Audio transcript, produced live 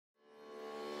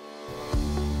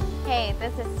Hey,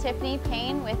 this is Tiffany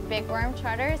Payne with Big Worm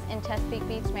Charters in Chesapeake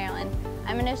Beach, Maryland.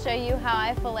 I'm going to show you how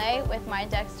I fillet with my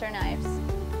Dexter knives.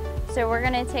 So we're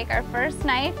going to take our first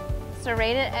knife,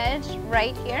 serrated edge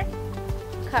right here,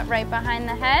 cut right behind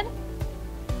the head,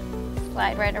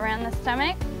 slide right around the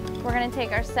stomach. We're going to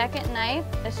take our second knife,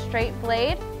 a straight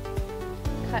blade,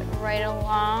 cut right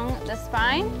along the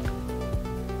spine,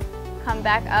 come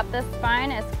back up the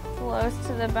spine as close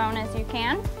to the bone as you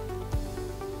can,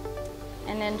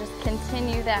 and then just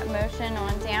continue that motion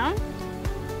on down.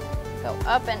 Go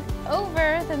up and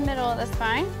over the middle of the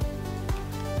spine,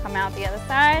 come out the other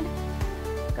side,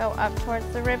 go up towards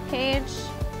the rib cage.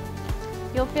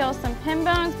 You'll feel some pin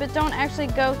bones, but don't actually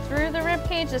go through the rib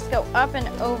cage, just go up and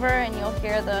over and you'll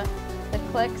hear the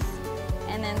clicks,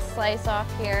 and then slice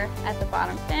off here at the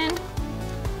bottom fin.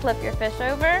 Flip your fish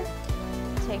over,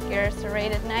 take your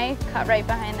serrated knife, cut right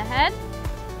behind the head.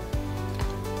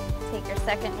 Take your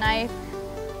second knife,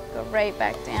 go right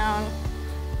back down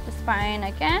the spine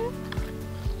again.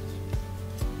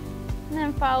 And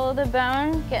then follow the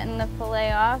bone, getting the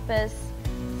fillet off as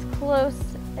close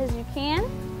as you can.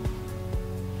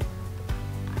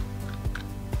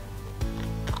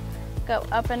 Go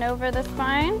up and over the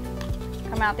spine,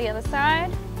 come out the other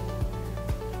side.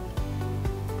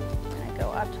 And go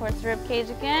up towards the rib cage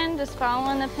again, just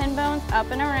following the pin bones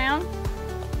up and around.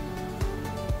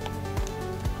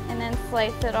 And then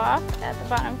slice it off at the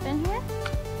bottom fin here.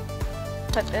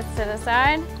 Put this to the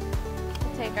side.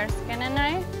 Take our skinning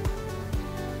knife.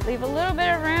 Leave a little bit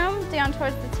of room down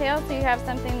towards the tail so you have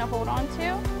something to hold on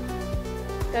to.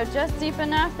 Go just deep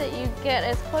enough that you get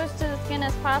as close to the skin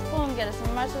as possible and get as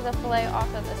much of the fillet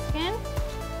off of the skin.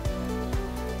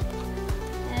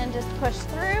 And just push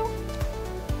through.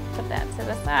 Put that to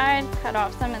the side. Cut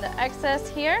off some of the excess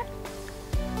here.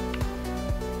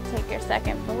 Take your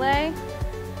second fillet.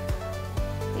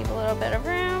 Leave a little bit of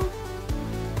room.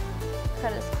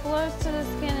 Cut as close to the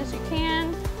skin as you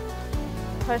can.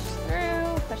 Push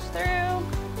through, push through.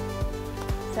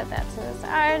 Set that to the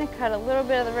side and cut a little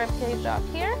bit of the rib cage off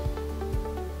here.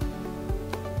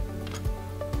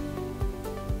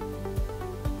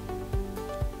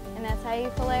 And that's how you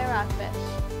fillet a rockfish.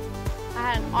 I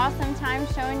had an awesome time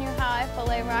showing you how I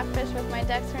fillet rockfish with my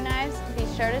Dexter knives. Be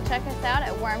sure to check us out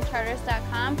at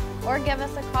wormcharters.com or give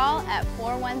us a call at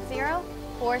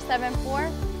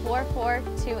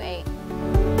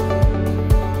 410-474-4428.